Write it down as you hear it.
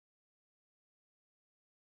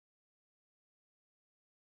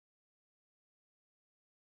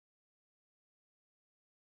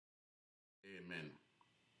Amen.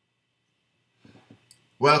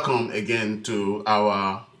 Welcome again to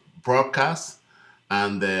our broadcast,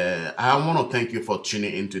 and I want to thank you for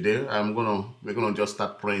tuning in today. We're gonna just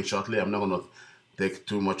start praying shortly. I'm not gonna take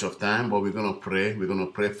too much of time, but we're gonna pray. We're gonna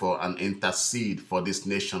pray for and intercede for this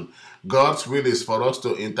nation. God's will is for us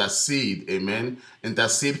to intercede, amen.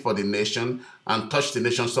 Intercede for the nation and touch the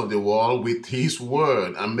nations of the world with His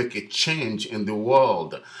word and make a change in the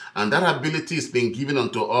world. And that ability is being given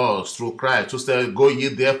unto us through Christ, who said, "Go ye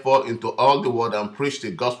therefore into all the world and preach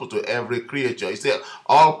the gospel to every creature." He said,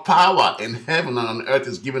 "All power in heaven and on earth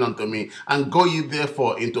is given unto me, and go ye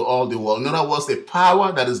therefore into all the world." In other words, the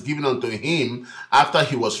power that is given unto Him after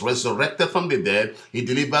He was resurrected from the dead, He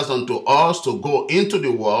delivers unto us to go into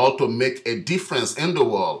the world to make a difference in the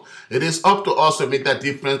world. It is up to us to make that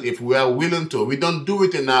difference if we are willing to. We don't do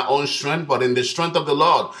it in our own strength, but in the strength of the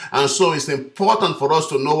Lord. And so it's important for us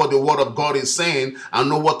to know what the Word of God is saying, and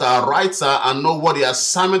know what our rights are, and know what the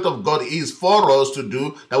assignment of God is for us to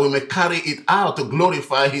do, that we may carry it out to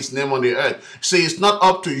glorify His name on the earth. See, it's not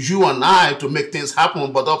up to you and I to make things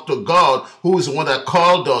happen, but up to God, who is the one that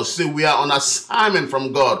called us. See, we are on assignment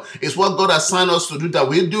from God. It's what God assigned us to do that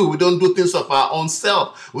we do. We don't do things of our own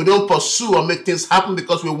self. We don't pursue or make things happen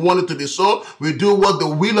because we want it to be so. We do what the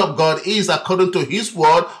will of God is according to His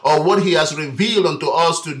word, or what He has revealed unto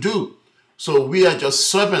us to do. So we are just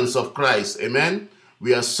servants of Christ. Amen.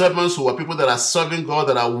 We are servants who are people that are serving God,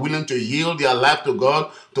 that are willing to yield their life to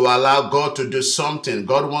God, to allow God to do something.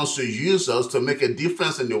 God wants to use us to make a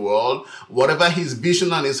difference in the world. Whatever His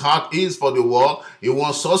vision and His heart is for the world, He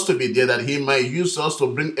wants us to be there, that He might use us to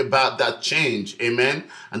bring about that change. Amen.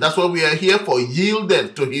 And that's what we are here for,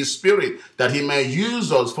 yielded to His Spirit, that He may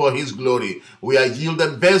use us for His glory. We are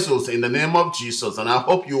yielded vessels in the name of Jesus. And I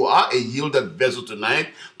hope you are a yielded vessel tonight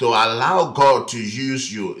to allow God to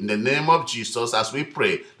use you in the name of Jesus. As we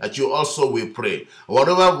pray, that you also will pray.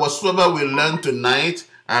 Whatsoever we learn tonight,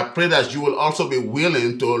 I pray that you will also be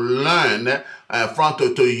willing to learn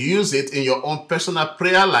to use it in your own personal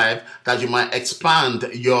prayer life, that you might expand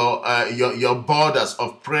your borders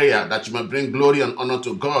of prayer, that you might bring glory and honor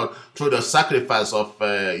to God through the sacrifice of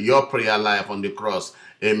your prayer life on the cross.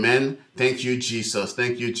 Amen. Thank you, Jesus.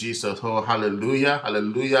 Thank you, Jesus. Oh, hallelujah,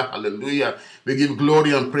 hallelujah, hallelujah. We give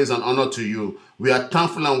glory and praise and honor to you. We are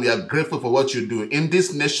thankful and we are grateful for what you do in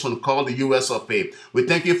this nation called the U.S. of A. We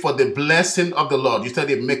thank you for the blessing of the Lord. You said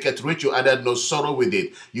it maketh rich, you added no sorrow with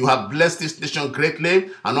it. You have blessed this nation greatly,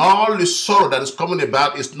 and all the sorrow that is coming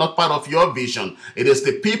about is not part of your vision. It is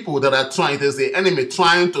the people that are trying, it is the enemy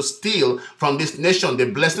trying to steal from this nation the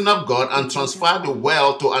blessing of God and transfer the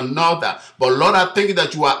wealth to another. But Lord, I thank you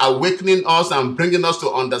that you are awakening us and bringing us to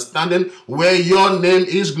understanding where your name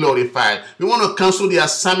is glorified. We want to cancel the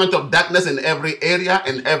assignment of darkness in every area,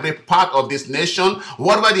 in every part of this nation.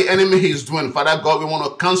 Whatever the enemy is doing, Father God, we want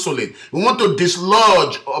to cancel it. We want to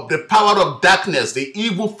dislodge of the power of darkness, the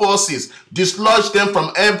evil forces, dislodge them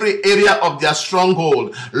from every area of their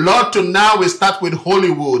stronghold. Lord, to now we start with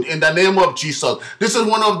Hollywood in the name of Jesus. This is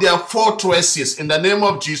one of their fortresses in the name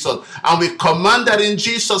of Jesus. And we command that in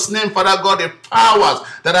Jesus' name, Father God, the powers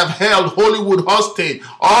that have held Hollywood hostage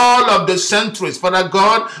all of the centuries, Father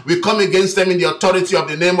God, we come against them in the authority of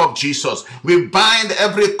the name of Jesus. We bind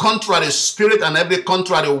every contrary spirit and every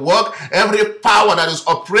contrary work, every power that is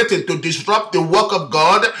operating to disrupt the work of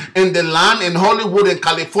God in the land, in Hollywood, in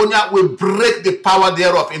California. We break the power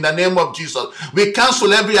thereof in the name of Jesus. We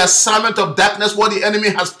cancel every assignment of darkness, what the enemy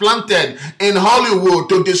has planted in Hollywood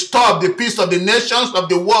to disturb the peace of the nations of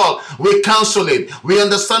the world. We cancel it. We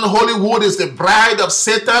understand Hollywood is the bride of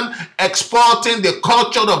Satan, exporting the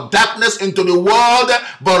culture of darkness into the world.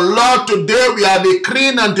 But Lord, today we are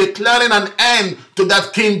decreeing and declaring an end to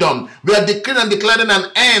that kingdom. We are decreeing and declaring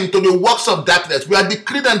an end to the works of darkness. We are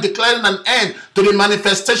decreeing and declaring an end to the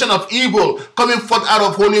manifestation of evil coming forth out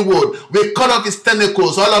of Hollywood. We cut off his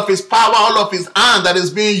tentacles, all of his power, all of his hand that is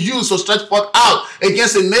being used to stretch forth out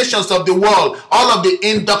against the nations of the world. All of the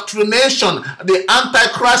indoctrination, the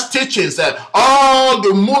antichrist teachings, all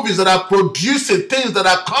the movies that are producing things that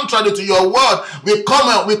are contrary to your word. We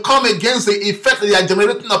come against the effect that they are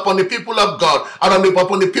generating upon the people of God and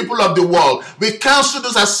upon the people of the world. We cancel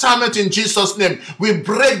those assignments in Jesus' name. We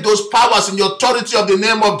break those powers in the authority of the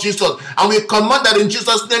name of Jesus. And we command that in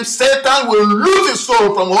Jesus' name, Satan will lose his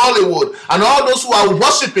soul from Hollywood. And all those who are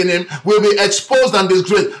worshiping him will be exposed and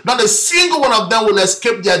disgraced. Not a single one of them will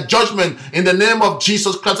escape their judgment in the name of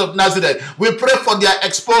Jesus Christ of Nazareth. We pray for their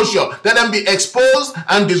exposure. Let them be exposed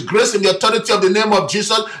and disgraced in the authority of the name of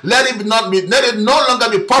Jesus. Let it no longer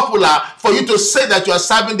be popular for you to say that you are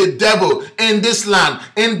serving the devil in this land.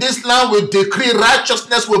 In this land, we decree only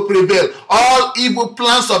righteousness will prevail. All evil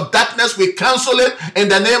plans of darkness, we cancel it in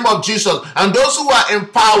the name of Jesus. And those who are in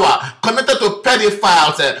power, connected to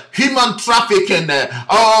pedophiles, human trafficking, and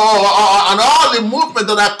all the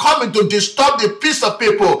movements that are coming to disturb the peace of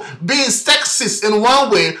people, being sexist in one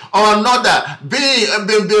way or another, being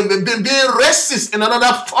racist in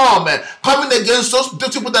another form, coming against those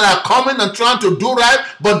people that are coming and trying to do right,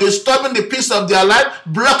 but disturbing the peace of their life,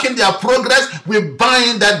 blocking their progress. We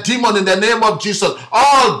bind that demon in the name of Jesus.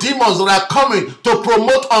 All demons that are coming to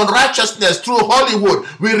promote unrighteousness through Hollywood,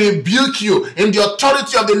 we rebuke you in the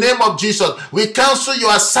authority of the name of Jesus. We cancel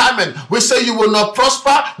your assignment. We say you will not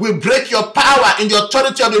prosper. We break your power in the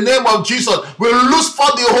authority of the name of Jesus. We loose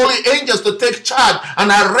for the holy angels to take charge and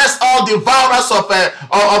arrest all devourers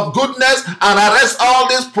of goodness, and arrest all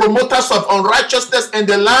these promoters of unrighteousness in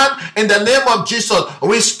the land in the name of Jesus.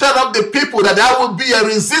 We stir up the people that there will be a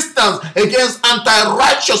resistance against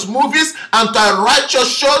anti-righteous movies, anti-righteous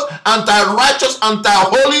shows, anti-righteous,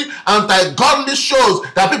 anti-holy, anti-godly shows,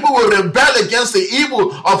 that people will rebel against the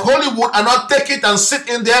evil of Hollywood and not take it and sit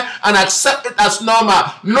in there and accept it as normal.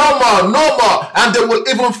 No more, no more. And they will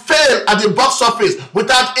even fail at the box office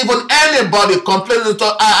without even anybody complaining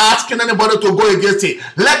to asking anybody to go against it.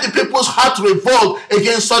 Let the people's heart revolt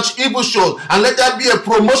against such evil shows, and let there be a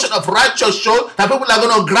promotion of righteous shows that people are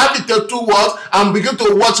going to gravitate towards and begin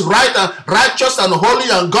to watch righteous and holy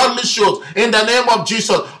and godly shows in the name of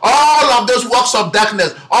Jesus. All of those works of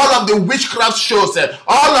darkness, all of the witchcraft shows,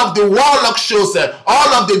 all of the warlock shows,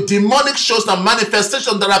 all of the demonic shows and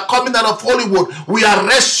manifestations that are coming out of Hollywood, we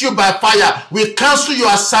arrest you by fire. We cancel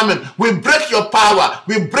your assignment. We break your power.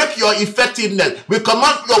 We break your effectiveness. We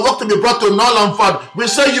command your work to be brought to null and void. We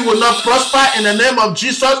say you will not prosper in the name of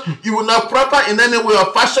Jesus. You will not prosper in any way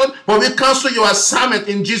or fashion, but we cancel your assignment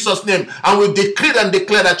in Jesus' name, and we decree and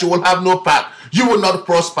declare that you will have no part. You will not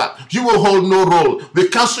prosper. You will hold no role. We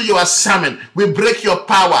cancel your assignment. We break your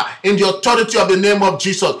power in the authority of the name of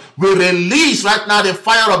Jesus. We release right now the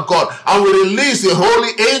fire of God, and we release the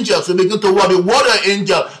holy angels to begin to work, the warrior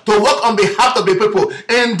angel, to work on behalf of the people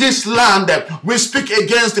in this land. We speak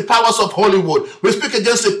against the powers of Hollywood. We speak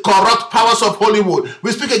against the corrupt powers of Hollywood.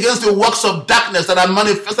 We speak against the works of darkness that are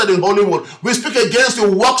manifested in Hollywood. We speak against the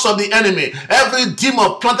works of the enemy. Every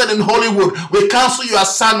demon planted in Hollywood, we cancel your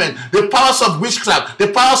assignment. The powers of witchcraft, the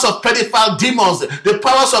powers of pedophile demons, the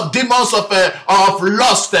powers of demons of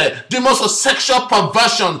lust, demons of sexual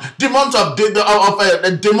perversion, demons of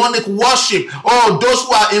demonic worship, or those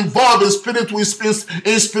who are involved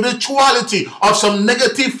in spirituality of some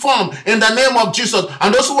negative form in the name of Jesus,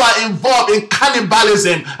 and those who are involved in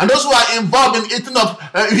cannibalism, and those who are involved in eating of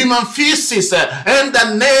human feces, in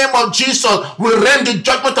the name of Jesus, we rain the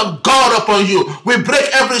judgment of God upon you. We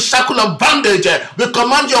break every shackle of bondage. We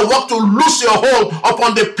command your work to loose your hold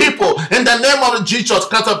upon the people in the name of Jesus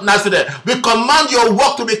Christ of Nazareth. We command your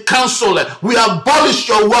work to be cancelled. We abolish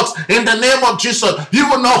your works in the name of Jesus.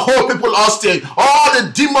 You will not hold people hostage. All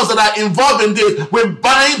the demons that are involved in this, we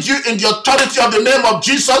bind you in the authority of the name of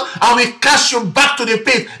Jesus, and we cast you back to the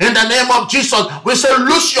pit in the name of Jesus. We say,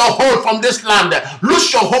 loose your hold from this land,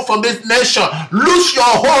 loose your hold from this nation, loose your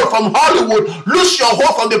hold from Hollywood, loose your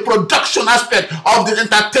hold from the production aspect of the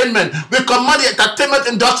entertainment. We command the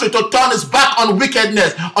entertainment industry to turn its back on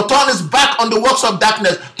wickedness, or turn its back on the works of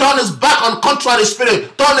darkness, turn its back on contrary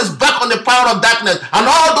spirit, turn its back on the power of darkness, and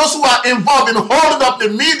all those who are involved in holding up the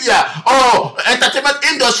media or entertainment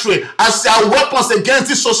industry as their weapons against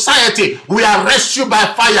this society. We arrest you by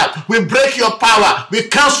fire. We break your power. We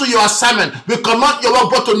cancel your assignment. We command your work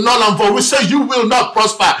brought to null and void. We say you will not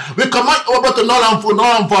prosper. We command your work brought to null and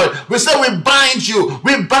void. We say we bind you.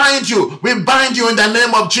 We bind you. We bind you in the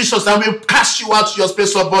name of Jesus, and we cast you out to your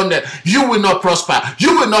space of bondage. You will not prosper.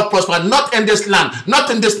 You will not prosper. Not in this land. Not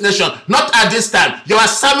in this nation. Not at this time. Your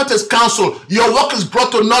assignment is cancelled. Your work is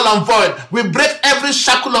brought to null and void. We break every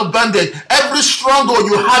shackle of bondage. Every stronghold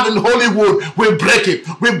you have in Hollywood, we break it.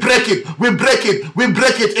 We break it. We break it. We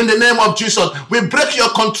break it in the name of Jesus. We break your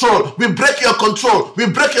control. We break your control. We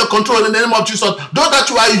break your control in the name of Jesus. Those that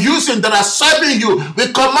you are using that are serving you,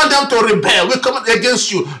 we command them to rebel. We command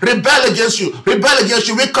against you. Rebel against you. Rebel against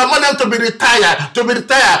you. We command them to be retired. To be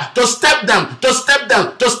retired. To step down. To step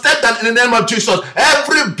down. To step down in the name of Jesus.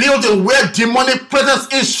 Every building where demonic presence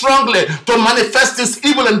is strongly to manifest this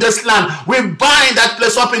evil in this land, we bind that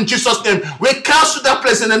place up in Jesus' name. We cancel that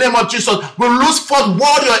place in the name of Jesus. We loose forth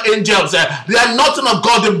warrior angels. The anointing of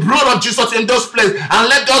God, the blood of Jesus in those places, and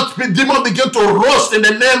let those demons begin to roast in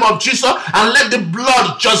the name of Jesus, and let the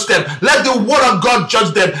blood judge them. Let the word of God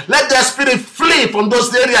judge them. Let their spirit flee from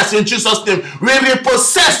those areas in Jesus' name. We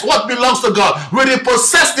repossess what belongs belongs to God. We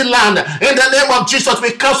repossess the land in the name of Jesus.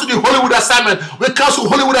 We cancel the Hollywood assignment. We cancel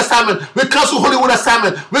Hollywood assignment. We cancel Hollywood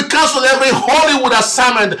assignment. We cancel every Hollywood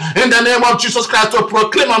assignment in the name of Jesus Christ to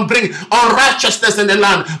proclaim and bring unrighteousness in the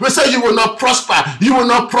land. We say you will not prosper. You will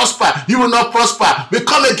not prosper. You will not prosper. We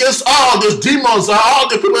come against all these demons, all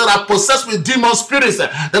the people that are possessed with demon spirits,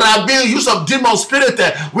 that are being used of demon spirit.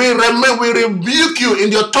 We rebuke you in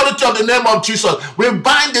the authority of the name of Jesus. We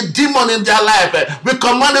bind the demon in their life. We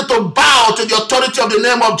command it to bow to the authority of the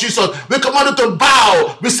name of Jesus. We command it to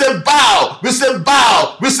bow. We say bow. We say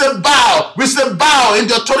bow. We say bow. We say bow in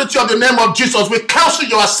the authority of the name of Jesus. We cancel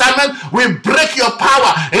your assignment. We break your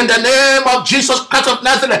power in the name of Jesus Christ of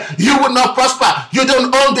Nazareth. You will not prosper. You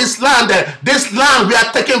don't own this land. This land we are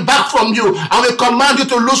taking back from you, and we command you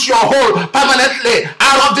to lose your hold permanently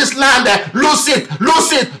out of this land. Lose it,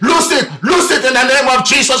 lose it, lose it, lose it in the name of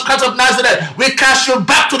Jesus Christ of Nazareth. We cast you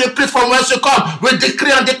back to the pit from whence you come. We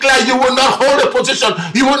decree and declare you will not hold a position.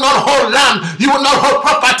 You will not hold land. You will not hold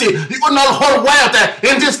property. You will not hold wealth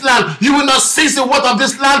in this land. You will not seize the wealth of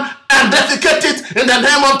this land and defecate it in the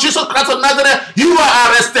name of Jesus Christ of Nazareth. You are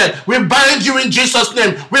arrested. We bind you in Jesus'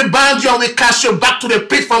 name. We bind you and we cast you back to the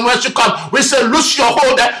pit from whence you come. We say, loose your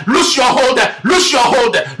hold, loose your hold, loose your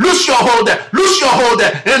hold, loose your hold, loose your hold.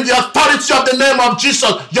 In the authority of the name of Jesus,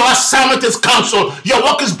 your assignment is cancelled. Your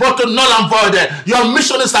work is brought to null and void. Your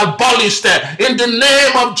mission is abolished. In the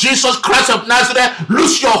name of Jesus Christ of Nazareth,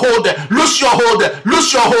 loose your hold, loose your hold,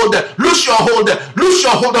 loose your hold, loose your hold, loose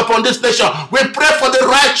your hold upon this nation. We pray for the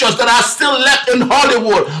righteous that are still left in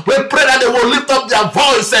Hollywood. We pray that they will lift up their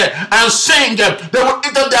voice and sing. They will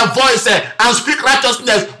lift up their voice and speak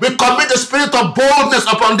righteousness. We commit the spirit of boldness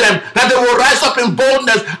upon them, that they will rise up in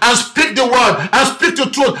boldness and speak the word and speak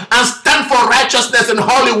the truth and stand for righteousness in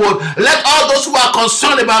Hollywood. Let all those who are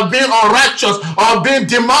concerned about being unrighteous or being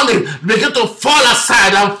demonic begin to fall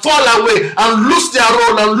aside and fall away and lose their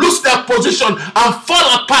role and lose their position and fall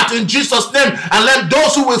apart in Jesus' name. And let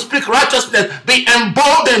those who will speak righteousness be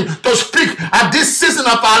emboldened to speak. At this season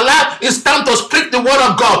of our life, it's time to speak the word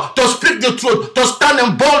of God, to speak the truth, to stand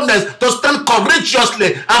in boldness, to stand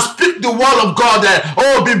courageously and speak the word of God.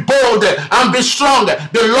 Oh, be bold and be strong.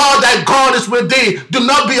 The Lord thy God is with thee. Do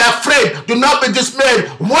not be afraid. Do not be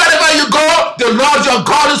dismayed. Wherever you go, the Lord your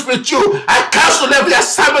God is with you. I cancel every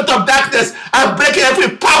assignment of darkness. I break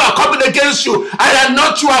every power coming against you. I am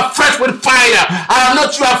not you afresh with fire. I am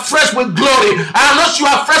not you afresh with glory. I am not you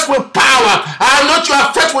afresh with power. I am not you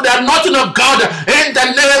afresh with the anointing of God. In the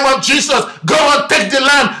name of Jesus, go and take the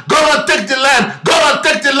land. Go and take the land. Go and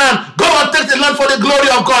take the land. Go and take the land for the glory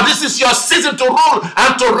of God. This is your season to rule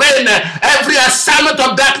and to reign. Every assignment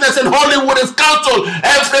of darkness in Hollywood is cancelled.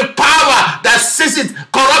 Every power that seizes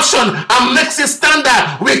corruption and makes it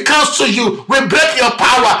standard, we cancel you. We break your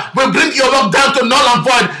power. We bring your work down to null and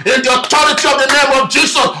void. In the authority of the name of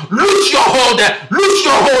Jesus, loose your hold. Loose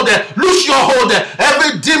your hold. Loose your hold.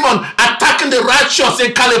 Every demon attacking the righteous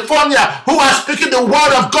in California who are speaking the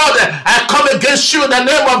word of God, I come against you in the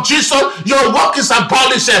name of Jesus. Your work is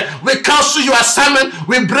abolished. We cancel your assignment.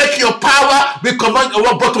 We break your power. We command your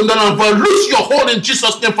work brought to null and void. Loose your hold in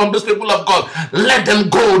Jesus' name from these people of God. Let them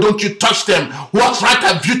go. Don't you touch them. What right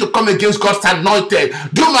have you to come against God's anointed?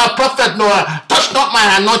 Do my prophet no touch not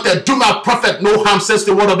my anointed. Do my prophet no harm, says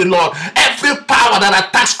the word of the Lord. Every power that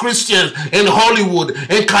attacks Christians in Hollywood,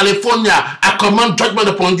 in California, I command judgment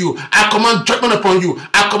upon you. I command judgment upon you.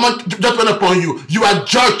 I command judgment upon you. You are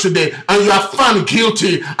judged today and you are found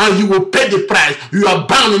guilty and you will pay the price. You are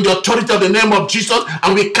bound in the authority of the name of Jesus,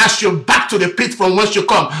 and we cast you back to the pit from whence you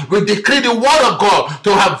come. We decree the word of God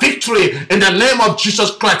to have victory in the name of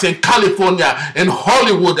Jesus Christ in California, in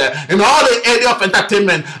Hollywood, in all the area of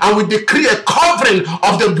entertainment, and we decree a covering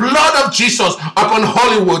of the blood of Jesus upon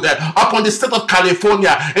Hollywood, upon the state of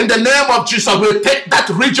California. In the name of Jesus, we take that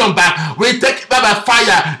region back. We take it back by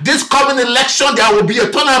fire. This coming election, there will be a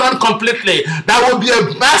turnaround completely. There will be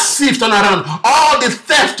a massive turnaround. All the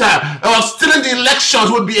theft of stealing the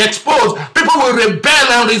elections will be exposed. People will rebel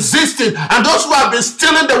and resist it. And those who have been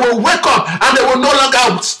stealing, they will wake up and they will no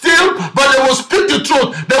longer steal, but they will speak the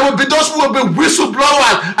truth. There will be those who will be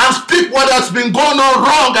whistleblowers and speak what has been going on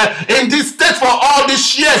wrong in this state for all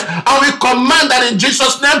these years. And we command that in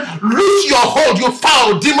Jesus' name, lose your hold hold, you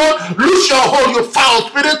foul demon. Loose your hold, you foul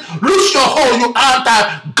spirit. Loose your hold, you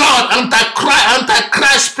anti-God,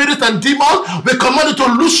 anti-Christ spirit and demon. We command you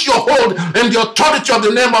to loose your hold in the authority of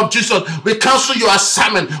the name of Jesus. We cancel your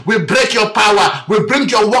assignment. We break your power. We bring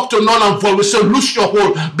your work to null and void. We say, loose your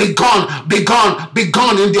hold. Be gone, be gone, be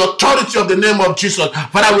gone in the authority of the name of Jesus.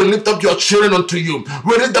 Father, we lift up your children unto you.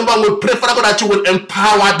 We lift them up. We pray, Father God, that you will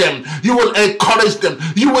empower them. You will encourage them.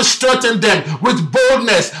 You will strengthen them with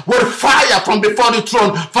boldness, with fire from before the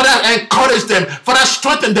throne. Father, encourage them. Father,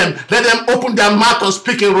 strengthen them. Let them open their mouth and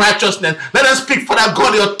speak in righteousness. Let them speak, Father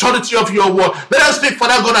God, the authority of your word. Let them speak,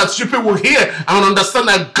 Father God, that people will hear and understand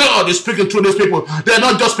that God is speaking through these people. They are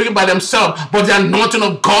not just speaking by themselves, but the anointing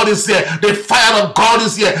of God is there. The fire of God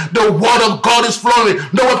is here. The word of God is flowing.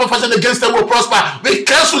 No weapon fashioned against them will prosper. We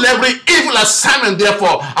cancel every evil assignment,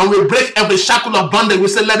 therefore, and we break every shackle of bondage. We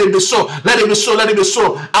say, let it be so, let it be so, let it be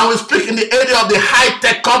so. And we speak in the area of the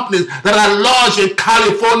high-tech companies that are lodged in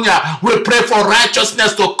California. We pray for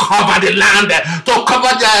righteousness to cover the land, to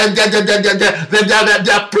cover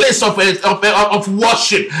their place of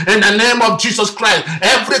worship in the name of Jesus Christ.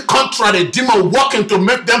 Every contrary demon working to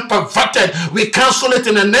make them perverted, we cancel it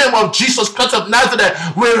in the name of Jesus Christ of Nazareth.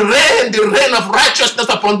 We rain the rain of righteousness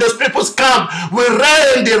upon these people's camp. We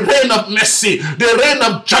rain the rain of mercy, the rain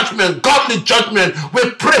of judgment, godly judgment.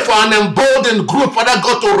 We pray for an emboldened group, Father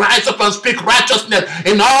God, to rise up and speak righteousness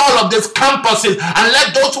in all of these campuses, and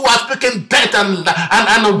let those who are speaking death and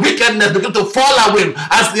wickedness begin to fall away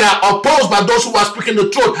as they are opposed by those who are speaking the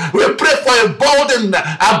truth. We pray for a bold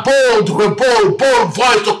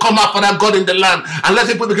voice to come up, Father God, in the land, and let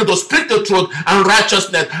people begin to speak the truth and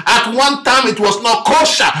righteousness. At one time, it was not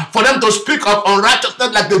kosher for them to speak of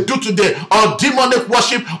unrighteousness like they do today, or demonic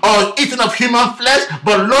worship, or eating of human flesh.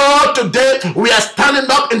 But Lord, today we are standing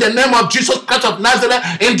up in the name of Jesus Christ of Nazareth,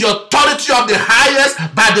 in the authority of the highest,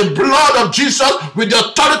 by the blood of Jesus, with the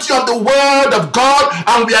authority of the word of God,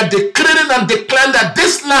 and we are declaring and declaring that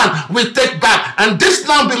this land we take back, and this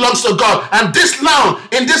land belongs to God, and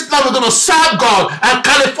in this land we're going to serve God, and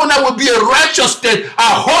California will be a righteous state, a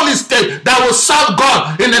holy state that will serve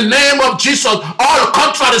God in the name of Jesus. All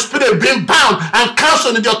contrary spirit being bound and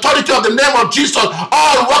cancelled in the authority of the name of Jesus.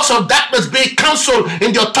 All works of darkness being cancelled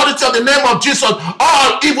in the authority of the name of Jesus.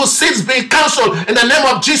 All evil seeds being cancelled in the name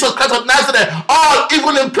of Jesus Christ of Nazareth. All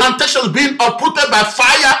evil implantations being uprooted by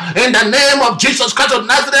fire in the name of Jesus Christ of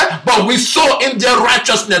Nazareth. But we sow in their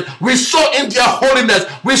righteousness. We sow in their holiness.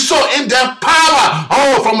 We sow in their power.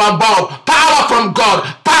 Oh, from above. Power from God.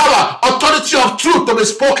 Power, authority of truth to be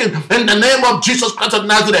spoken in the name of Jesus Christ of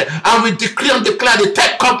Nazareth. And we decree and declare the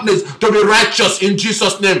tech companies to be righteous in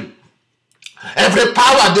Jesus' name. Every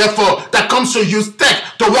power, therefore, that comes to use tech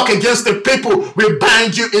to work against the people, we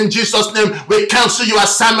bind you in Jesus' name. We cancel your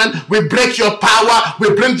assignment. We break your power.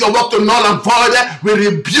 We bring your work to null and void. We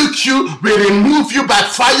rebuke you. We remove you by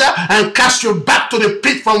fire and cast you back to the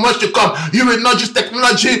pit from whence you come. You will not use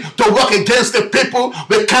technology to work against the people.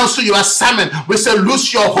 We cancel your assignment. We say,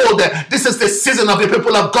 loose your hold. This is the season of the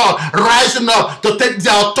people of God rising up to take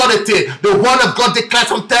their authority. The word of God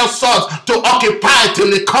declares and tells us to occupy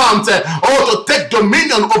till it comes. To take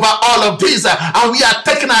dominion over all of these, and we are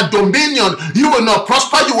taking our dominion. You will not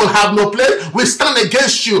prosper. You will have no place. We stand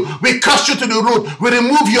against you. We cast you to the root. We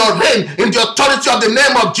remove your reign in the authority of the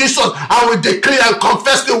name of Jesus, and we declare and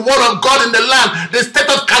confess the word of God in the land. The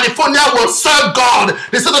state of California will serve God.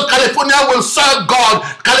 The state of California will serve God.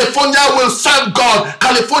 California will serve God.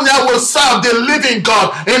 California will serve the living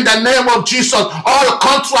God in the name of Jesus. All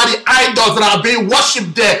contrary idols that are being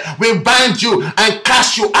worshipped there, we bind you and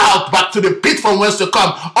cast you out back to the pit from whence to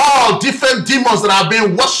come. All different demons that are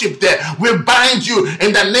being worshipped there, we bind you in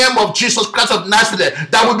the name of Jesus Christ of Nazareth.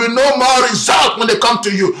 There will be no more result when they come to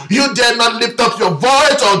you. You dare not lift up your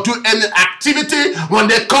voice or do any activity. When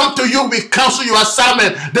they come to you, we cancel your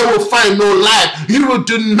assignment. They will find no life. You will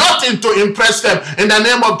do nothing to impress them in the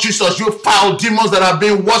name of Jesus. You foul demons that are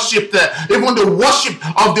being worshipped there. Even the worship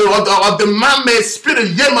of the man-made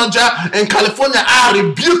spirit Yemanja in California, I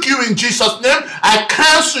rebuke you in Jesus' name. I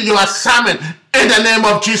cancel your assignment in the name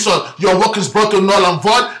of Jesus. Your work is brought to null and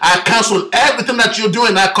void. I cancel everything that you're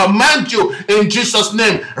doing. I command you in Jesus'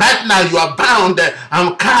 name. Right now you are bound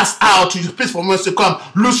and cast out to your peace from whence to come.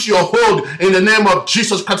 Loose your hold in the name of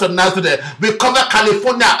Jesus Christ of Nazareth. We cover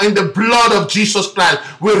California in the blood of Jesus Christ.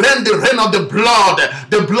 We rain the rain of the blood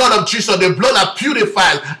of Jesus, the blood that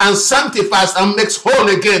purifies and sanctifies and makes whole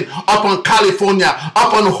again upon California,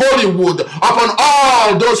 upon Hollywood, upon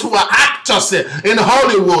all those who are actors in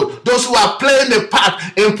Hollywood, those who are playing playing a part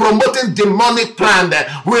in promoting demonic plan.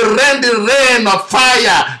 We rain the rain of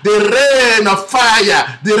fire, the rain of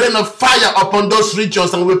fire, the rain of fire upon those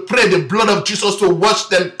regions, and we pray the blood of Jesus to wash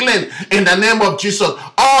them clean in the name of Jesus.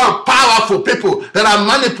 All powerful people that are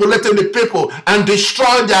manipulating the people and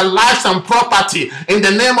destroying their lives and property, in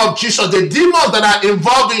the name of Jesus, the demons that are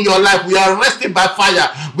involved in your life, we are arrested by fire.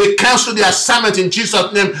 We cancel the assignment in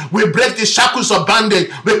Jesus' name. We break the shackles of bondage.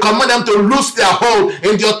 We command them to loose their hold.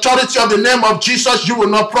 In the authority of the name of Jesus, you will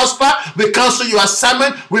not prosper. We cancel your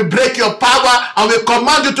assignment. We break your power, and we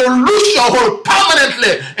command you to loose your hold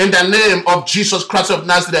permanently in the name of Jesus Christ of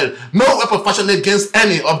Nazareth. No weapon fashioned against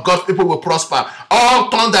any of God's people will prosper. All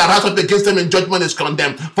tongue that rise up against them in judgment is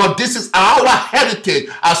condemned. For this is our heritage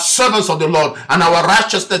as servants of the Lord, and our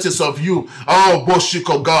righteousness is of you. Oh,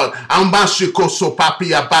 Boshiko God. Ambashiko so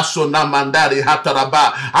papia baso namandari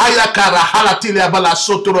hataraba. Ayakara halatilia bala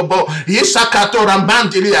sotorobo. Yesakato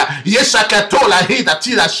rambandilia. Yesakatola hita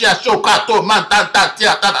tira shia shokato mantanta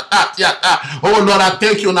tiata. Oh Lord, I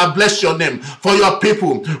thank you and I bless your name for your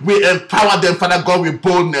people. We empower them, Father God, with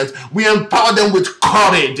boldness. We empower them with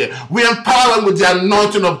courage. We empower them with the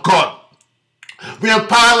anointing of God. We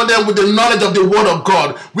empower them with the knowledge of the word of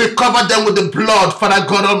God. We cover them with the blood, Father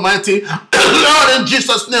God Almighty. Lord, in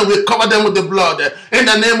Jesus' name, we cover them with the blood. In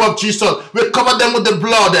the name of Jesus, we cover them with the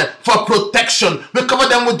blood for protection. We cover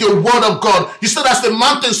them with the word of God. You said as the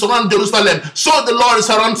mountains surround Jerusalem, so the Lord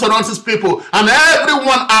surrounds his people. And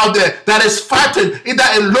everyone out there that is fighting, either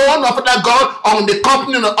alone or Father God, or in the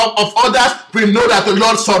company of others, we know that the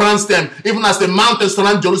Lord surrounds them, even as the mountains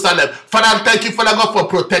surround Jerusalem. Father, thank you, Father God, for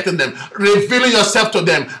protecting them, revealing yourself to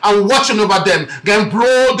them, and watching over them,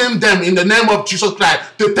 emboldening them in the name of Jesus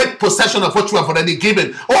Christ to take possession of what you have already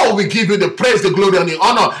given. Oh, we give you the praise, the glory, and the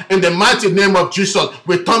honor in the mighty name of Jesus.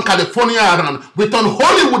 We turn California around, we turn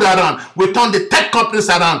Hollywood around, we turn the tech companies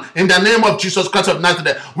around in the name of Jesus Christ of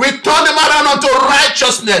Nazareth. We turn them around unto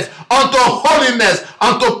righteousness, unto holiness,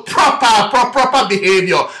 unto proper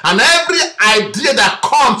behavior, and every idea that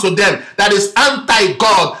comes to them that is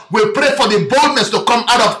anti-God, we pray for the boldness to come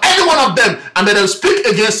out of any one of them, and let them speak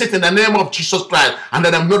against it in the name of Jesus Christ, and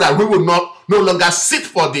let them know that we will no longer sit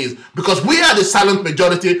for this, because we are the silent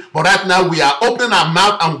majority, but right now we are opening our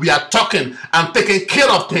mouth and we are talking and taking care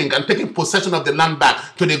of things and taking possession of the land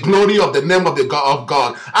back to the glory of the name of the God of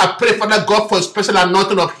God. I pray, Father God, for a special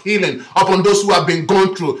anointing of healing upon those who have been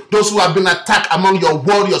going through, those who have been attacked among your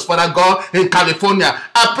warriors, Father God, in California.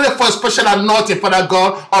 I pray for a special anointing, Father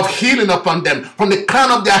God, of healing upon them, from the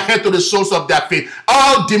crown of their head to the soles of their feet.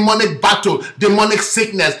 All demonic battle, demonic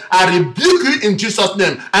sickness, I rebuke you in Jesus'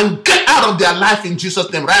 name, and get out of their life in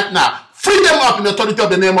Jesus' name right now. Free them up in the authority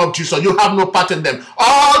of the name of Jesus. You have no part in them.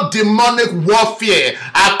 All demonic warfare,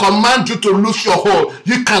 I command you to lose your hold.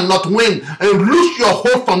 You cannot win. And lose your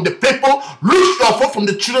hold from the people. Lose your hold from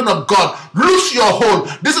the children of God. Lose your hold.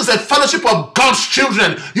 This is a fellowship of God's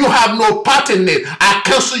children. You have no part in it. I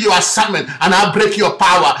cancel your assignment and I break your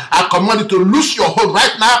power. I command you to lose your hold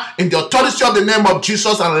right now in the authority of the name of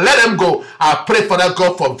Jesus, and let them go. I pray, Father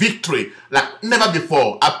God, for victory like never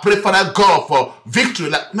before. I pray, Father God, for victory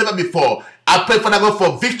like never before. I pray, Father God,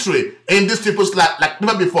 for victory in these people's life like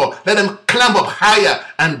never before. Let them climb up higher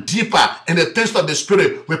and deeper in the things of the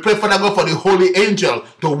Spirit. We pray, Father God, for the holy angel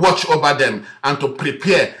to watch over them and to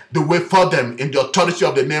prepare the way for them in the authority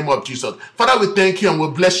of the name of Jesus. Father, we thank you and we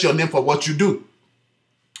bless your name for what you do.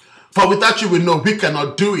 For without you, we know we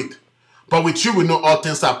cannot do it. But with you, we know all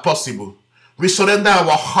things are possible. We surrender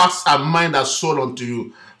our hearts, our mind, our soul unto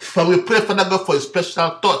you. For we pray, Father God, for a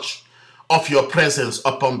special touch of your presence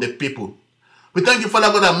upon the people. We thank you, Father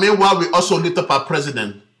God, that meanwhile we also lift up our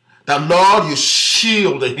president, that Lord, you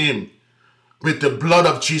shield him with the blood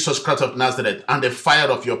of Jesus Christ of Nazareth and the fire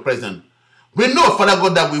of your presence. We know, Father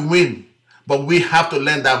God, that we win, but we have to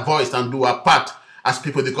lend our voice and do our part as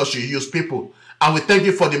people, because you use people. And we thank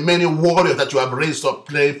you for the many warriors that you have raised up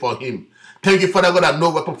praying for him. Thank you, Father God, that no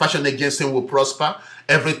weapon fashioned against him will prosper.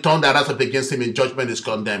 Every tongue that rises up against him in judgment is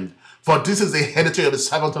condemned. For this is the heritage of the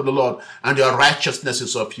servant of the Lord, and your righteousness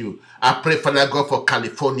is of you. I pray, Father God, for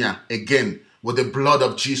California again with the blood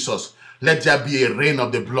of Jesus. Let there be a rain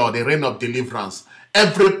of the blood, a rain of deliverance.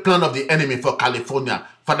 Every plan of the enemy for California,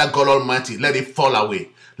 Father God Almighty, let it fall away.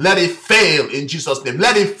 Let it fail in Jesus' name.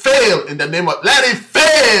 Let it fail in the name of, let it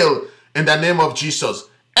fail in the name of Jesus.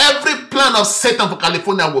 Every plan of Satan for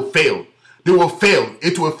California will fail. They will fail.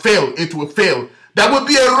 It will fail. It will fail. There will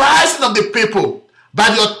be a rising of the people by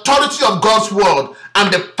the authority of God's word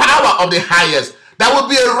and the power of the highest, There will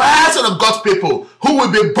be a rising of God's people who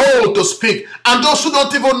will be bold to speak. And those who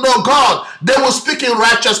don't even know God, they will speak in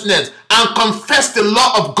righteousness and confess the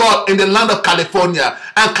law of God in the land of California.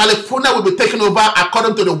 And California will be taken over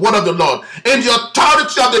according to the word of the Lord. In the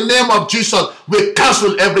authority of the name of Jesus, we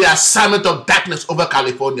cancel every assignment of darkness over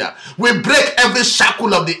California. We break every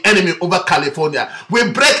shackle of the enemy over California.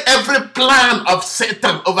 We break every plan of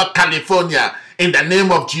Satan over California. In the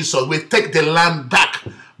name of Jesus, we take the land back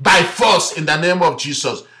by force. In the name of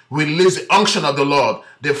Jesus, we release the unction of the Lord,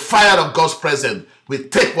 the fire of God's presence. We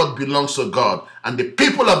take what belongs to God, and the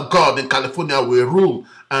people of God in California will rule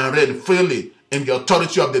and reign freely in the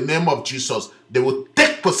authority of the name of Jesus. They will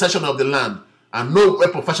take possession of the land, and no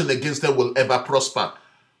weapon fashioned against them will ever prosper.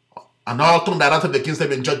 And all tongue that rises against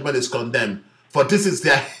them in judgment is condemned. For this is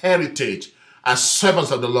their heritage as servants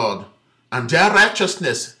of the Lord, and their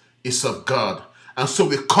righteousness is of God. And so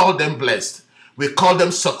we call them blessed. We call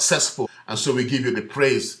them successful. And so we give you the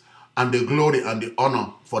praise and the glory and the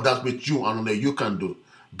honor for that which you and only you can do.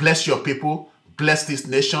 Bless your people. Bless this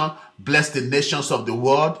nation. Bless the nations of the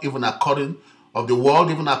world, even according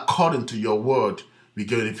to your word. We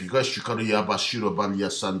give it.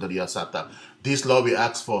 This, Lord, we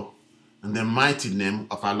ask for in the mighty name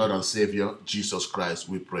of our Lord and Savior, Jesus Christ,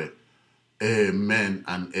 we pray. Amen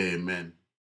and amen.